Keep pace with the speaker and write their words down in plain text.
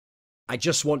I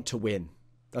just want to win.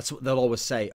 That's what they'll always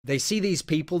say. They see these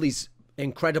people, these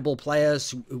incredible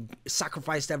players who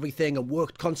sacrificed everything and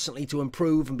worked constantly to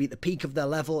improve and be at the peak of their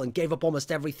level and gave up almost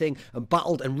everything and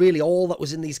battled, and really all that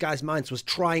was in these guys' minds was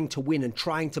trying to win and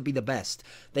trying to be the best.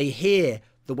 They hear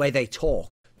the way they talk.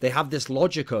 They have this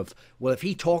logic of, well, if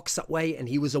he talks that way and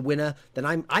he was a winner, then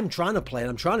I'm trying to play and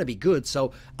I'm trying to be good,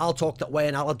 so I'll talk that way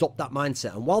and I'll adopt that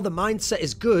mindset. And while the mindset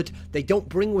is good, they don't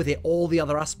bring with it all the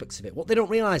other aspects of it. What they don't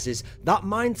realize is that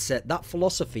mindset, that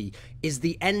philosophy, is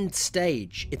the end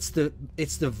stage. It's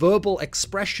the verbal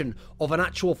expression of an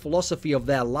actual philosophy of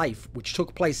their life, which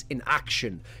took place in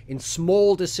action, in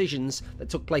small decisions that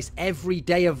took place every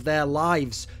day of their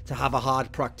lives, to have a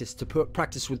hard practice, to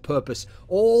practice with purpose.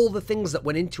 All the things that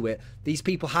went into it, these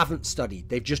people haven't studied.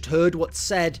 They've just heard what's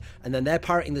said, and then they're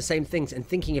parroting the same things and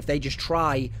thinking if they just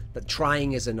try, that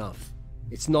trying is enough.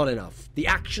 It's not enough. The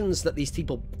actions that these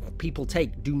people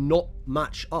take do not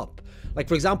match up. Like,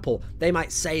 for example, they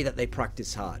might say that they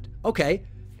practice hard. Okay,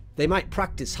 they might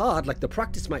practice hard, like the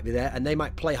practice might be there, and they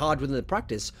might play hard within the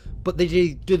practice, but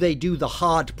do they do the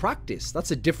hard practice? That's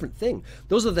a different thing.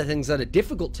 Those are the things that are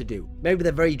difficult to do. Maybe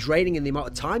they're very draining in the amount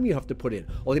of time you have to put in,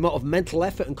 or the amount of mental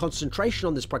effort and concentration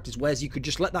on this practice, whereas you could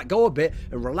just let that go a bit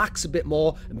and relax a bit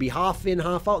more and be half in,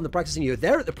 half out in the practice, and you're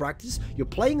there at the practice, you're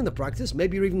playing in the practice,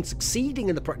 maybe you're even succeeding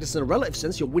in the practice in a relative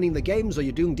sense, you're winning the games or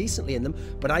you're doing decently in them,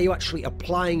 but are you actually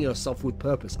applying yourself with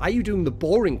purpose? Are you doing the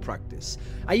boring practice?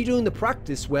 Are you doing the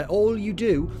practice where all you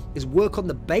do is work on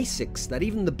the basics that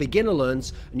even the beginner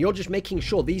learns, and you're just making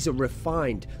sure these are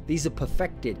refined, these are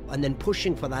perfected, and then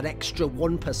pushing for that extra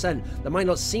 1% that might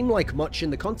not seem like much in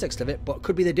the context of it, but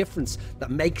could be the difference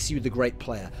that makes you the great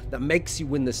player, that makes you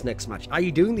win this next match? Are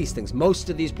you doing these things? Most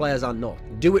of these players are not.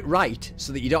 Do it right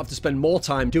so that you don't have to spend more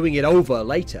time doing it over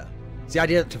later. It's the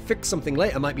idea that to fix something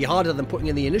later might be harder than putting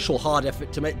in the initial hard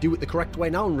effort to do it the correct way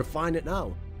now and refine it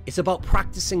now. It's about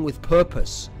practicing with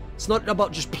purpose. It's not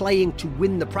about just playing to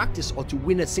win the practice or to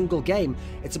win a single game.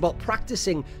 It's about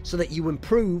practicing so that you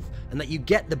improve and that you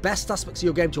get the best aspects of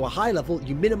your game to a high level,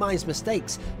 you minimize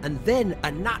mistakes, and then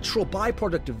a natural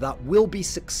byproduct of that will be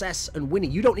success and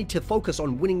winning. You don't need to focus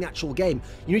on winning the actual game.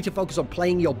 You need to focus on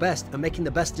playing your best and making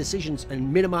the best decisions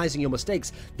and minimizing your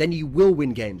mistakes. Then you will win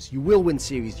games, you will win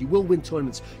series, you will win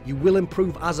tournaments, you will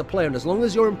improve as a player, and as long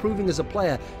as you're improving as a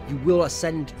player, you will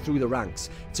ascend through the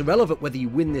ranks. It's irrelevant whether you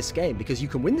win this game, because you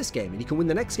can win this game and you can win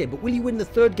the next game, but will you win the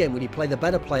third game when you play the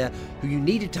better player who you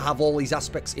needed to have all these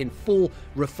aspects in full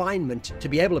refinement to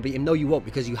be able to beat him? No, you won't,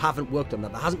 because you haven't worked on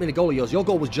that. That hasn't been a goal of yours. Your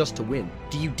goal was just to win.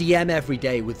 Do you DM every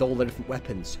day with all the different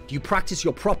weapons? Do you practice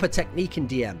your proper technique in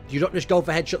DM? You don't just go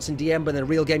for headshots in DM, but in a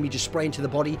real game you just spray into the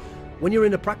body? When you're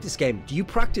in a practice game, do you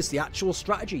practice the actual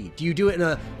strategy? Do you do it in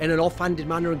an offhanded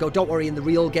manner and go, don't worry, in the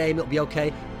real game it'll be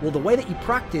okay? Well, the way that you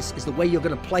practice is the way you're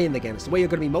going to play in the game. It's the way you're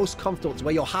going to be most comfortable. It's the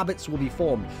way your habits will be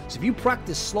formed. So if you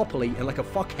practice sloppily and like a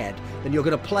fuckhead, then you're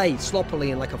going to play sloppily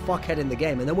and like a fuckhead in the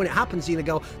game. And then when it happens, you're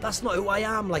going to go, that's not who I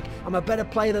am. Like, I'm a better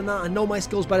player than that. I know my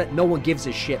skills better. No one gives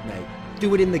a shit, mate.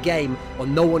 Do it in the game, or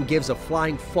no one gives a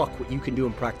flying fuck what you can do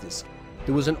in practice.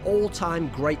 There was an all-time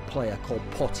great player called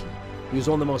Potty. He was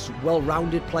one of the most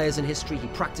well-rounded players in history. He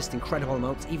practiced incredible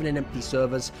amounts, even in empty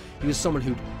servers. He was someone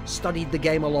who'd studied the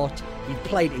game a lot. He'd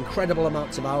played incredible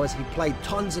amounts of hours. He played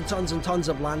tons and tons and tons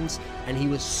of LANs, and he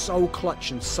was so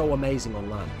clutch and so amazing on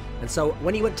LAN. And so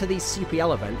when he went to these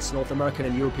CPL events, North American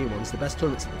and European ones, the best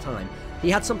tournaments at the time, he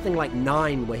had something like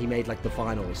 9 where he made like the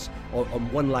finals, or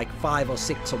won like 5 or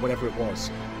 6 or whatever it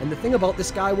was. And the thing about this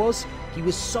guy was, he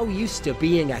was so used to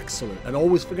being excellent and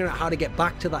always figuring out how to get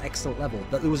back to that excellent level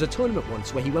that there was a tournament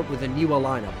once where he went with a newer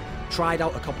lineup, tried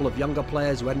out a couple of younger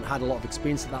players who hadn't had a lot of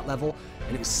experience at that level,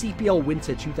 and it was CPL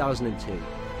Winter 2002.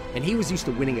 And he was used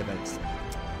to winning events.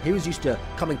 He was used to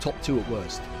coming top 2 at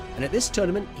worst. And at this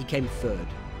tournament, he came 3rd.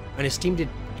 And his team did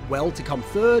well to come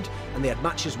 3rd, and they had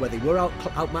matches where they were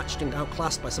outmatched and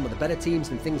outclassed by some of the better teams,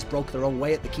 and things broke their own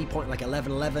way at the key point, like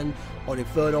 11-11 on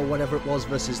Inferno, whatever it was,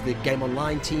 versus the Game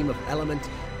Online team of Element.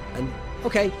 And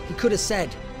okay, he could have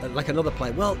said, like another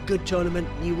player, well, good tournament,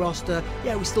 new roster,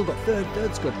 yeah, we still got 3rd,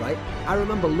 3rd's good, right? I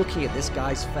remember looking at this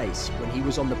guy's face when he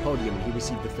was on the podium and he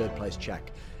received the 3rd place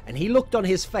check, and he looked on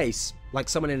his face like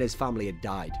someone in his family had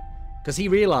died, because he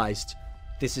realized,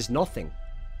 this is nothing.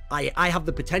 I have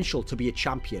the potential to be a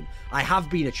champion. I have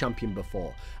been a champion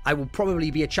before. I will probably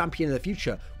be a champion in the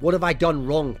future. What have I done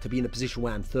wrong to be in a position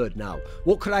where I'm 3rd now?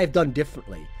 What could I have done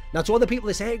differently? Now, to other people,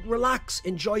 they say, hey, relax,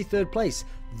 enjoy 3rd place.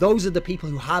 Those are the people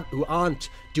who aren't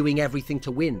doing everything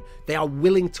to win. They are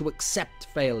willing to accept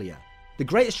failure. The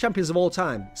greatest champions of all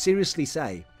time seriously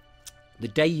say, the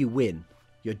day you win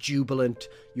you're jubilant,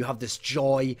 you have this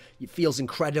joy, it feels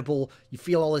incredible, you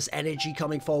feel all this energy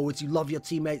coming forwards, you love your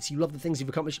teammates, you love the things you've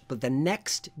accomplished, but the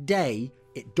next day,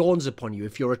 it dawns upon you,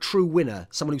 if you're a true winner,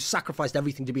 someone who sacrificed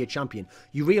everything to be a champion,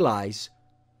 you realise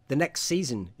the next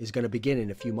season is going to begin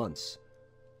in a few months.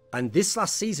 And this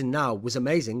last season now was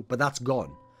amazing, but that's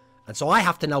gone. And so I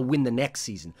have to now win the next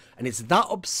season. And it's that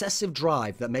obsessive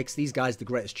drive that makes these guys the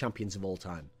greatest champions of all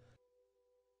time.